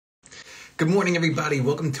Good morning, everybody.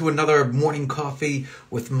 Welcome to another Morning Coffee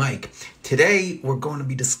with Mike. Today, we're going to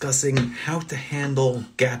be discussing how to handle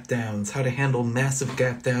gap downs, how to handle massive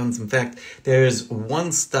gap downs. In fact, there's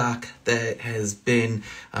one stock that has been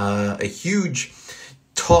a huge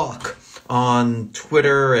talk on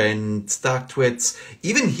Twitter and stock twits,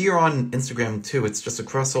 even here on Instagram too. It's just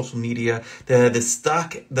across social media. The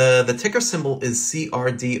stock, the ticker symbol is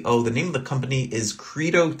CRDO. The name of the company is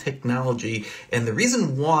CRDO Technology. And the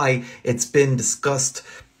reason why it's been discussed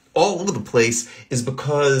all over the place is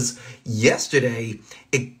because yesterday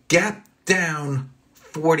it gapped down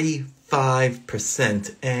 45%.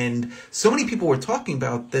 And so many people were talking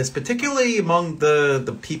about this, particularly among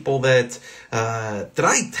the people that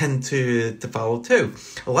I tend to follow too.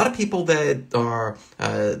 A lot of people that are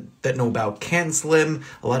that know about CanSlim,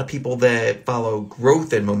 a lot of people that follow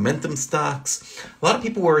growth and momentum stocks. A lot of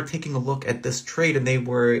people were taking a look at this trade, and they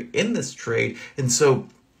were in this trade. And so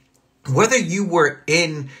whether you were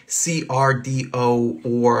in CRDO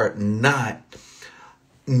or not,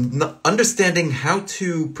 understanding how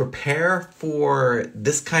to prepare for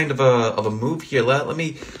this kind of a move here. Let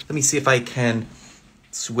me see if I can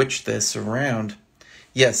switch this around.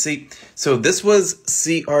 Yeah, see, so this was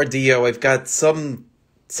CRDO. I've got some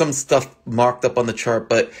stuff marked up on the chart,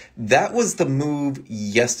 but that was the move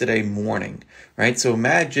yesterday morning, right? So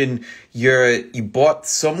imagine you bought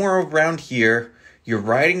somewhere around here, you're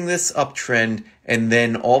riding this uptrend, and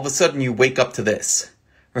then all of a sudden you wake up to this,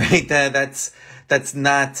 right? That's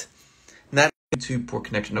not too poor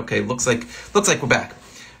connection. Okay, looks like we're back.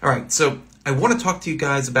 All right, so I want to talk to you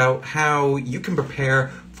guys about how you can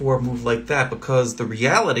prepare for a move like that, because the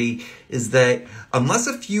reality is that unless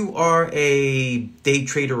if you are a day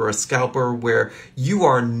trader or a scalper where you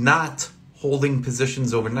are not holding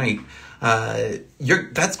positions overnight,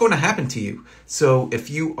 that's going to happen to you. So if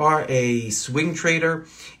you are a swing trader,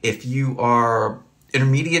 if you are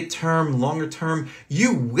intermediate term, longer term,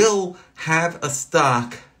 you will have a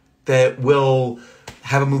stock that will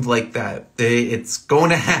have a move like that. It's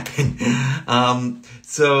going to happen.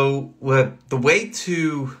 So the way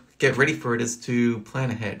to get ready for it is to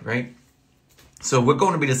plan ahead, right? So we're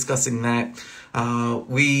going to be discussing that.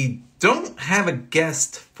 We don't have a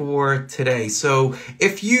guest for today. So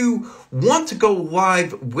if you want to go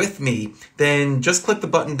live with me, then just click the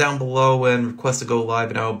button down below and request to go live,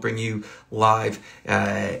 and I'll bring you live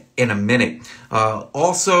in a minute.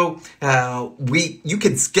 Also, you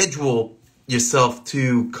can schedule yourself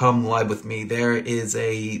to come live with me. There is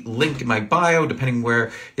a link in my bio, depending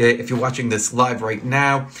where, if you're watching this live right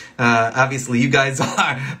now. Obviously you guys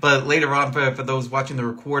are, but later on for those watching the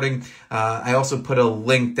recording, I also put a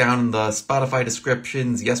link down in the Spotify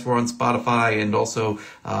descriptions. Yes, we're on Spotify and also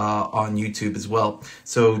on YouTube as well.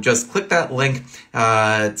 So just click that link.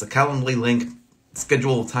 It's a Calendly link.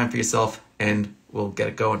 Schedule time for yourself and we'll get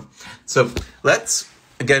it going. So let's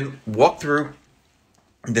again walk through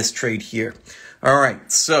this trade here. All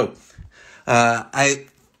right, so I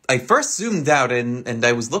first zoomed out and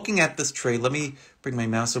I was looking at this trade. Let me bring my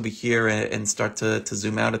mouse over here and start to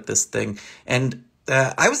zoom out at this thing. And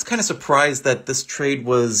I was kind of surprised that this trade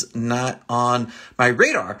was not on my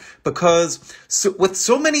radar, because with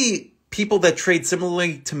so many people that trade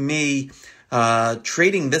similarly to me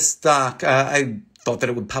trading this stock, I thought that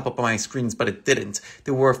it would pop up on my screens, but it didn't.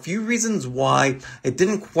 There were a few reasons why it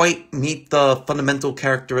didn't quite meet the fundamental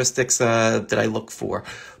characteristics that I look for.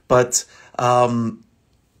 But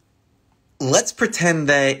let's pretend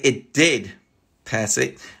that it did pass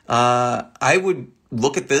it. I would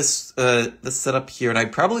look at this setup here, and I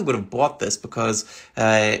probably would have bought this because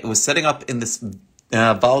it was setting up in this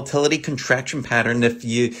volatility contraction pattern. If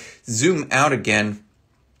you zoom out again,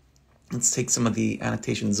 let's take some of the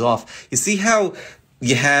annotations off. You see how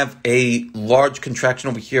you have a large contraction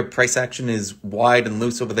over here. Price action is wide and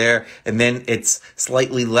loose over there. And then it's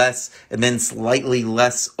slightly less and then slightly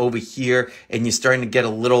less over here. And you're starting to get a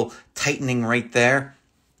little tightening right there.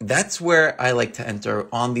 That's where I like to enter,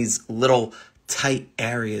 on these little tight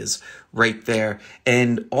areas right there.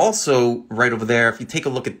 And also right over there, if you take a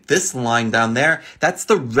look at this line down there, that's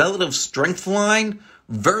the relative strength line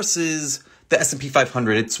versus the S&P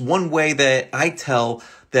 500. It's one way that I tell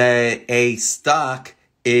that a stock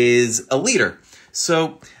is a leader.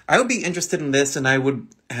 So I would be interested in this, and I would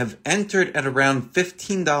have entered at around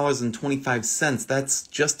 $15.25. That's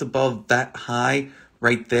just above that high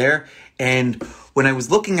right there. And when I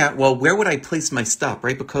was looking at, well, where would I place my stop,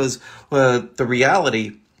 right? Because the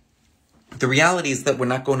reality is that we're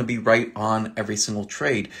not going to be right on every single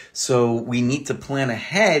trade. So we need to plan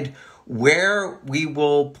ahead where we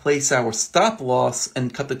will place our stop loss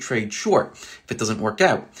and cut the trade short if it doesn't work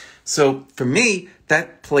out. So for me,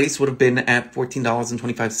 that place would have been at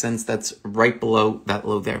 $14.25. That's right below that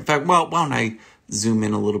low there. In fact, well, why don't I zoom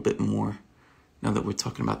in a little bit more now that we're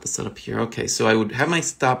talking about the setup here. Okay, so I would have my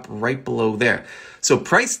stop right below there. So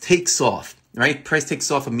price takes off, right? Price takes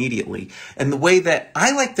off immediately. And the way that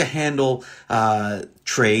I like to handle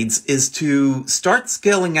trades is to start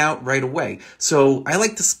scaling out right away. So I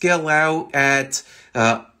like to scale out at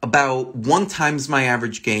about 1 times my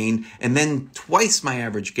average gain and then twice my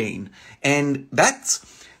average gain. And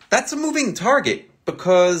that's a moving target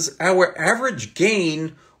because our average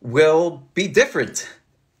gain will be different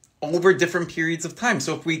over different periods of time.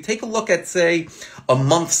 So if we take a look at, say, a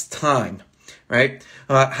month's time, right?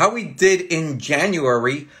 How we did in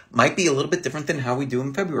January might be a little bit different than how we do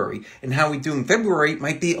in February. And how we do in February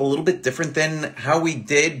might be a little bit different than how we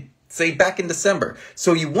did, say, back in December.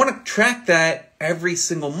 So you want to track that every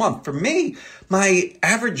single month. For me, my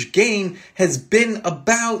average gain has been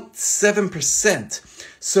about 7%.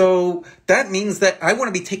 So that means that I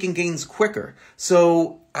want to be taking gains quicker.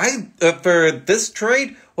 So for this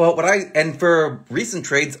trade, well, and for recent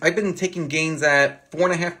trades, I've been taking gains at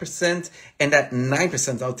 4.5% and at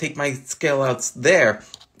 9%. I'll take my scale outs there.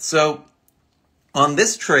 So on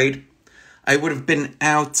this trade, I would have been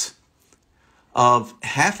out of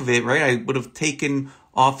half of it, right? I would have taken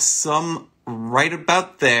off some right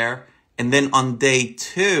about there. And then on day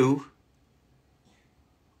 2,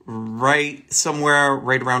 somewhere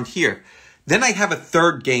right around here. Then I have a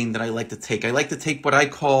third gain that I like to take. I like to take what I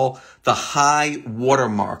call the high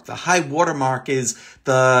watermark. The high watermark is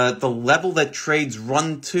the level that trades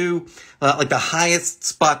run to, like the highest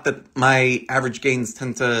spot that my average gains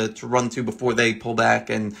tend to run to before they pull back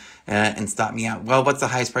and stop me out. Well, what's the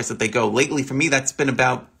highest price that they go? Lately, for me, that's been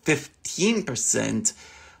about 15%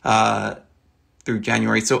 through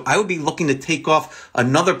January. So I would be looking to take off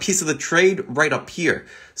another piece of the trade right up here.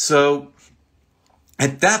 So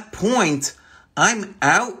at that point, I'm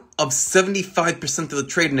out of 75% of the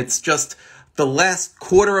trade, and it's just the last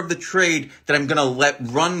quarter of the trade that I'm going to let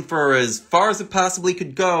run for as far as it possibly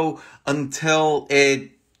could go until it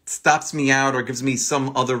stops me out or gives me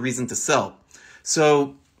some other reason to sell.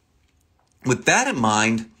 So with that in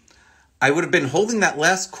mind, I would have been holding that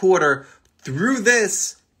last quarter through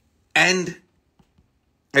this, and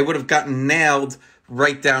I would have gotten nailed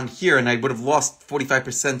right down here, and I would have lost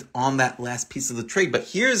 45% on that last piece of the trade. But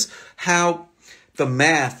here's how the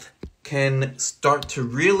math can start to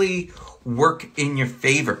really work in your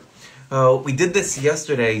favor. We did this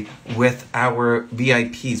yesterday with our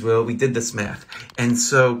VIPs. Well, we did this math. And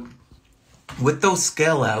so with those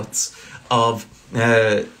scale outs of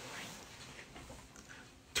at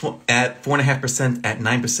 4.5%, at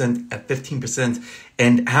 9%, at 15%,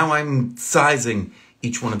 and how I'm sizing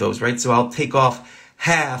each one of those, right? So I'll take off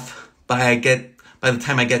half by the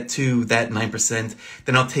time I get to that 9%.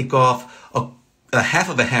 Then I'll take off a half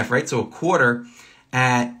of a half, right? So a quarter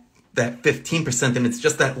at that 15%. And it's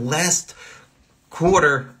just that last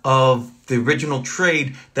quarter of the original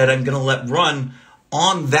trade that I'm going to let run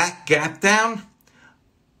on that gap down.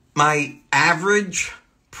 My average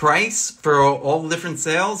price for all the different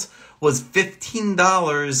sales was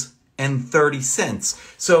 $15.30.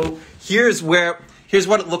 So here's what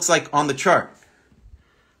it looks like on the chart.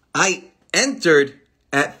 I entered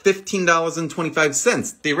at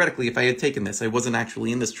 $15.25. Theoretically, if I had taken this, I wasn't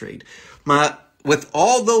actually in this trade. With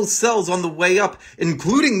all those sells on the way up,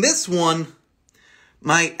 including this one,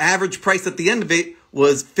 my average price at the end of it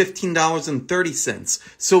was $15.30.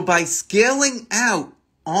 So by scaling out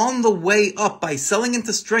on the way up, by selling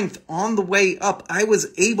into strength on the way up, I was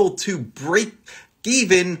able to break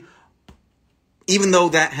even though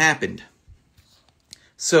that happened.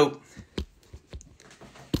 So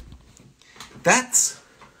that's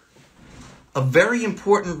a very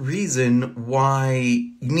important reason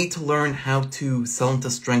why you need to learn how to sell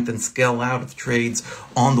into strength and scale out of trades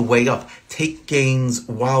on the way up. Take gains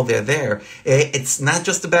while they're there. It's not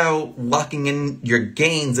just about locking in your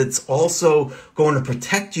gains. It's also going to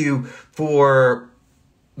protect you for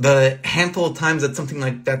the handful of times that something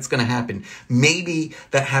like that's going to happen. Maybe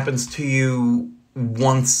that happens to you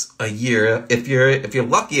once a year. If you're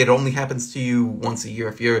lucky, it only happens to you once a year.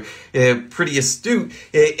 If you're pretty astute,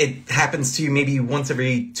 it happens to you maybe once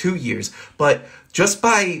every 2 years. But just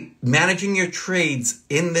by managing your trades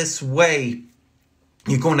in this way,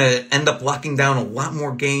 you're going to end up locking down a lot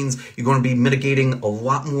more gains. You're going to be mitigating a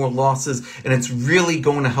lot more losses, and it's really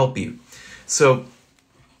going to help you. So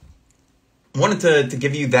I wanted to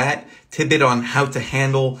give you that tidbit on how to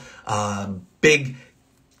handle big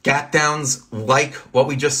gap downs like what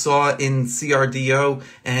we just saw in CRDO,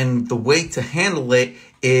 and the way to handle it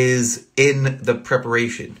is in the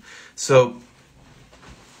preparation. So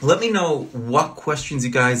let me know what questions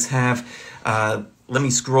you guys have. Let me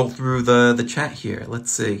scroll through the chat here.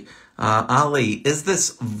 Let's see. Ali, is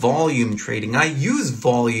this volume trading? I use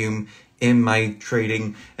volume in my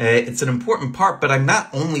trading. It's an important part, but I'm not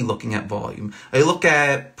only looking at volume. I look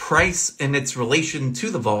at price and its relation to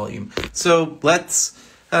the volume. So let's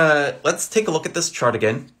take a look at this chart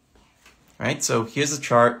again. All right, so here's a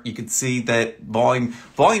chart. You can see that volume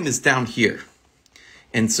is down here.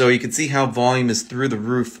 And so you can see how volume is through the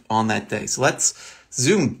roof on that day. So let's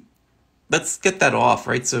zoom. Let's get that off,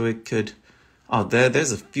 right? So it could, oh,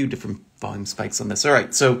 there's a few different volume spikes on this. All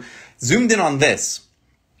right, so zoomed in on this.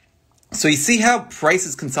 So you see how price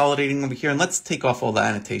is consolidating over here? And let's take off all the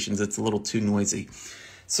annotations. It's a little too noisy.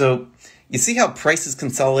 So you see how price is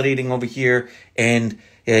consolidating over here, and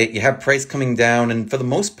you have price coming down. And for the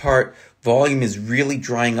most part, volume is really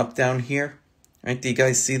drying up down here. Right? Do you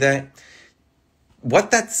guys see that?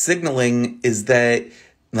 What that's signaling is that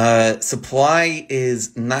supply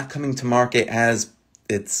is not coming to market as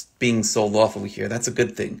it's being sold off over here. That's a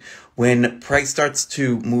good thing. When price starts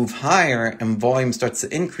to move higher and volume starts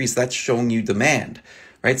to increase, that's showing you demand,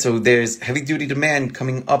 right? So there's heavy duty demand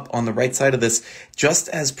coming up on the right side of this, just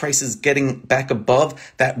as price is getting back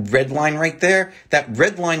above that red line right there. That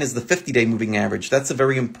red line is the 50-day moving average. That's a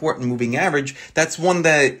very important moving average. That's one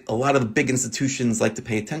that a lot of the big institutions like to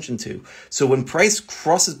pay attention to. So when price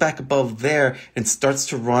crosses back above there and starts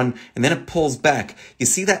to run, and then it pulls back, you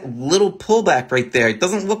see that little pullback right there. It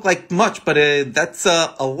doesn't look like much, but that's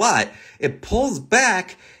a lot. It pulls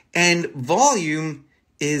back and volume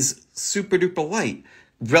is super duper light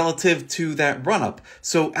relative to that run up.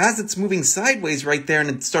 So as it's moving sideways right there and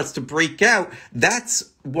it starts to break out,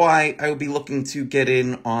 that's why I would be looking to get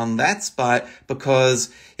in on that spot,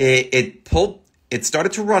 because it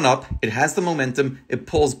started to run up, it has the momentum, it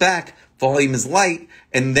pulls back, volume is light,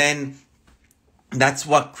 and then that's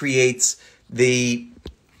what creates the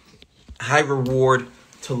high reward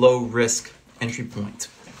to low risk entry point,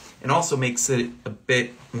 and also makes it a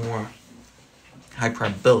bit more high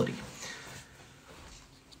probability.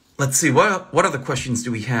 Let's see, what other questions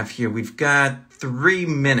do we have here? We've got 3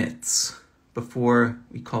 minutes before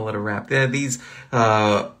we call it a wrap. These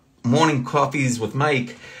morning coffees with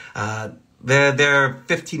Mike, they're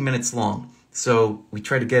 15 minutes long. So we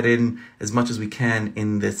try to get in as much as we can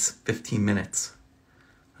in this 15 minutes.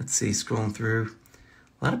 Let's see, scrolling through.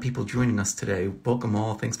 A lot of people joining us today. Welcome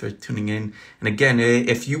all. Thanks for tuning in. And again,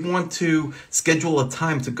 if you want to schedule a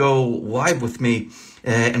time to go live with me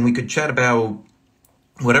and we could chat about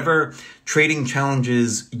whatever trading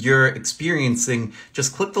challenges you're experiencing,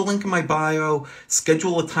 just click the link in my bio,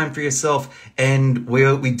 schedule a time for yourself, and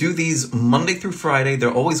we do these Monday through Friday.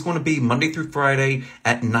 They're always going to be Monday through Friday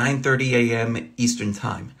at 9:30 a.m. Eastern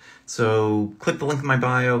Time. So click the link in my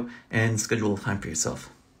bio and schedule a time for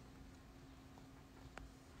yourself.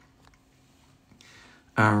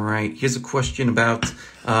 All right, here's a question about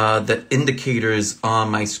the indicators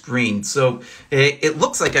on my screen. So it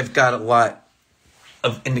looks like I've got a lot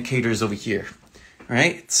of indicators over here,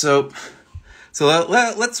 right? So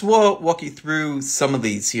let's walk you through some of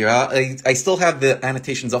these here. I still have the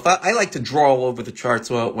annotations off. I like to draw all over the charts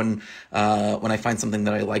when I find something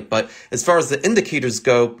that I like. But as far as the indicators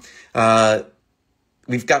go,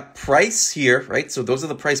 we've got price here, right? So those are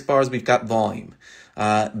the price bars. We've got volume.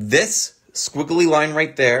 This squiggly line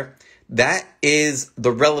right there, that is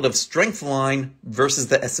the relative strength line versus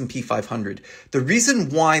the S&P 500. The reason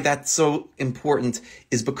why that's so important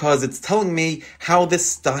is because it's telling me how this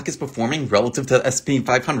stock is performing relative to the S&P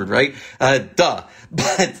 500, right? Duh.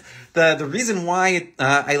 But the reason why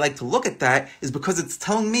I like to look at that is because it's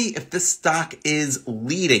telling me if this stock is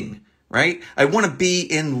leading, right? I want to be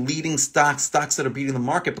in leading stocks that are beating the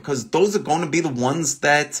market, because those are going to be the ones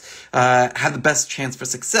that have the best chance for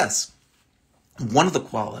success. One of the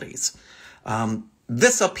qualities.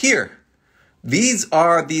 This up here, these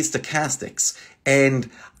are the stochastics, and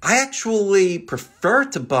I actually prefer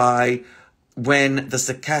to buy when the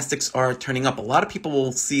stochastics are turning up. A lot of people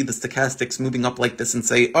will see the stochastics moving up like this and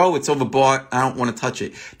say, oh, it's overbought, I don't want to touch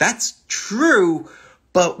it. That's true,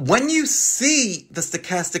 but when you see the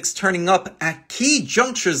stochastics turning up at key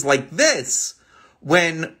junctures like this,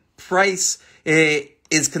 when price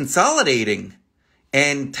is consolidating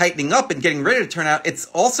and tightening up and getting ready to turn out, it's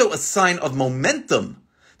also a sign of momentum,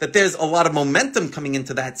 that there's a lot of momentum coming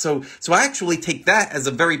into that. So I actually take that as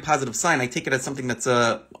a very positive sign. I take it as something that's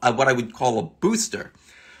what I would call a booster.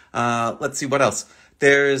 Let's see what else.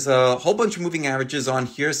 There's a whole bunch of moving averages on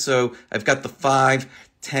here. So I've got the 5,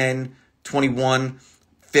 10, 21,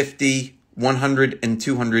 50, 100, and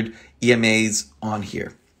 200 EMAs on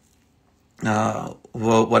here. Well,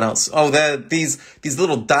 what else? Oh, these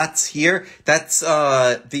little dots here, that's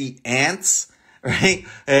the ants, right?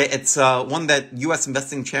 It's one that U.S.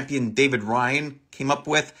 investing champion David Ryan came up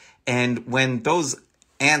with. And when those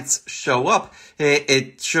ants show up,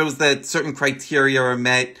 it shows that certain criteria are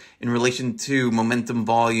met in relation to momentum,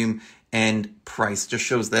 volume, and price. Just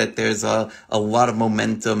shows that there's a lot of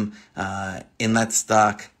momentum in that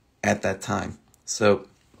stock at that time. So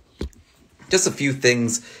just a few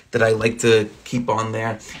things that I like to keep on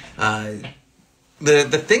there.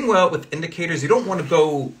 The thing with indicators, you don't want to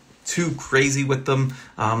go too crazy with them.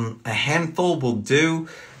 A handful will do.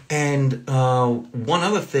 And one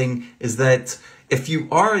other thing is that if you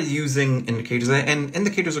are using indicators, and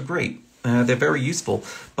indicators are great, they're very useful,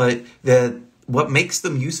 but what makes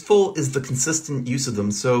them useful is the consistent use of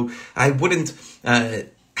them. So I wouldn't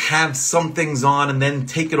have some things on and then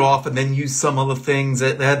take it off and then use some other things.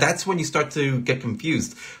 That's when you start to get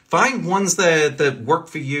confused. Find ones that work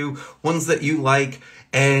for you, ones that you like,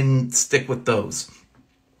 and stick with those.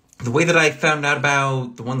 The way that I found out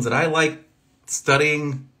about the ones that I like,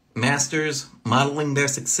 studying masters, modeling their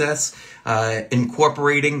success,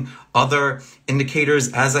 incorporating other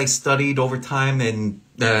indicators as I studied over time and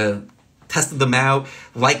tested them out,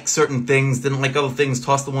 liked certain things, didn't like other things,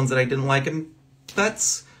 tossed the ones that I didn't like, and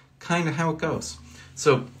that's kind of how it goes.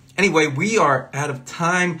 So anyway, we are out of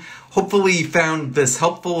time. Hopefully you found this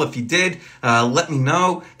helpful. If you did, let me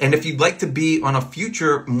know. And if you'd like to be on a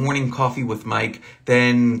future Morning Coffee with Mike,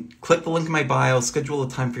 then click the link in my bio, schedule a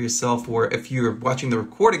time for yourself, or if you're watching the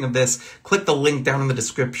recording of this, click the link down in the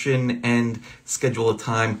description and schedule a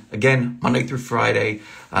time. Again, Monday through Friday,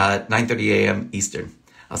 9:30 a.m. Eastern.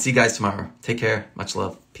 I'll see you guys tomorrow. Take care. Much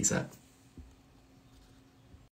love. Peace out.